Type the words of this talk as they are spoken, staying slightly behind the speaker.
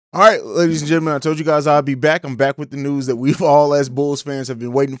All right, ladies and gentlemen, I told you guys I'd be back. I'm back with the news that we've all, as Bulls fans, have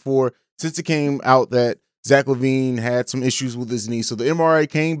been waiting for since it came out that Zach LaVine had some issues with his knee. So the MRI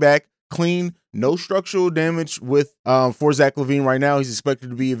came back clean, no structural damage with for Zach LaVine right now. He's expected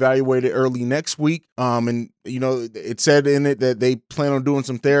to be evaluated early next week. And you know, it said in it that they plan on doing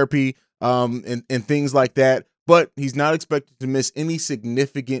some therapy and things like that. But he's not expected to miss any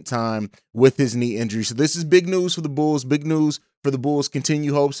significant time with his knee injury. So this is big news for the Bulls, big news for the Bulls'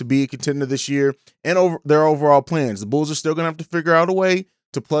 continued hopes to be a contender this year and their overall plans. The Bulls are still going to have to figure out a way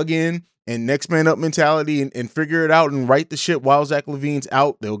to plug in and next man up mentality and figure it out and right the ship while Zach LaVine's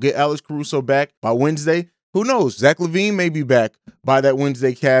out. They'll get Alex Caruso back by Wednesday. Who knows? Zach LaVine may be back by that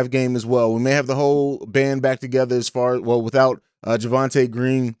Wednesday Cavs game as well. We may have the whole band back together without Javonte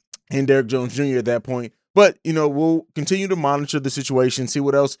Green and Derrick Jones Jr. at that point. But, you know, we'll continue to monitor the situation, see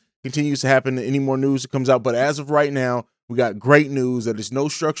what else continues to happen, any more news that comes out. But as of right now, we got great news that there's no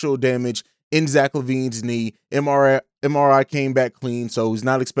structural damage in Zach LaVine's knee. MRI came back clean, so he's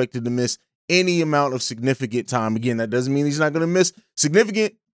not expected to miss any amount of significant time. Again, that doesn't mean he's not going to miss.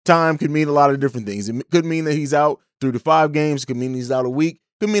 Significant time could mean a lot of different things. It could mean that he's out 3 to 5 games. It could mean he's out a week.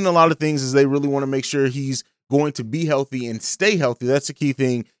 It could mean a lot of things as they really want to make sure he's going to be healthy and stay healthy. That's the key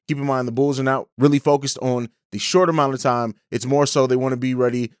thing. Keep in mind, the Bulls are not really focused on the short amount of time. It's more so they want to be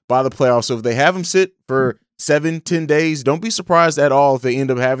ready by the playoffs. So if they have him sit for 7-10 days, don't be surprised at all if they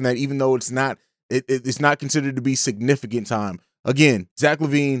end up having that, even though it's not considered to be significant time. Again, Zach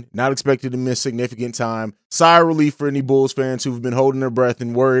LaVine not expected to miss significant time. Sigh of relief for any Bulls fans who've been holding their breath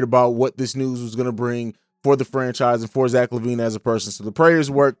and worried about what this news was going to bring for the franchise and for Zach LaVine as a person. So the prayers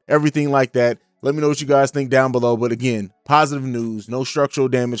work, everything like that. Let me know what you guys think down below. But again, positive news, no structural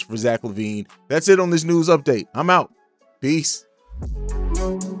damage for Zach LaVine. That's it on this news update. I'm out. Peace.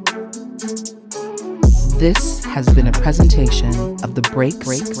 This has been a presentation of the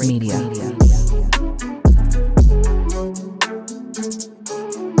Breaks Media.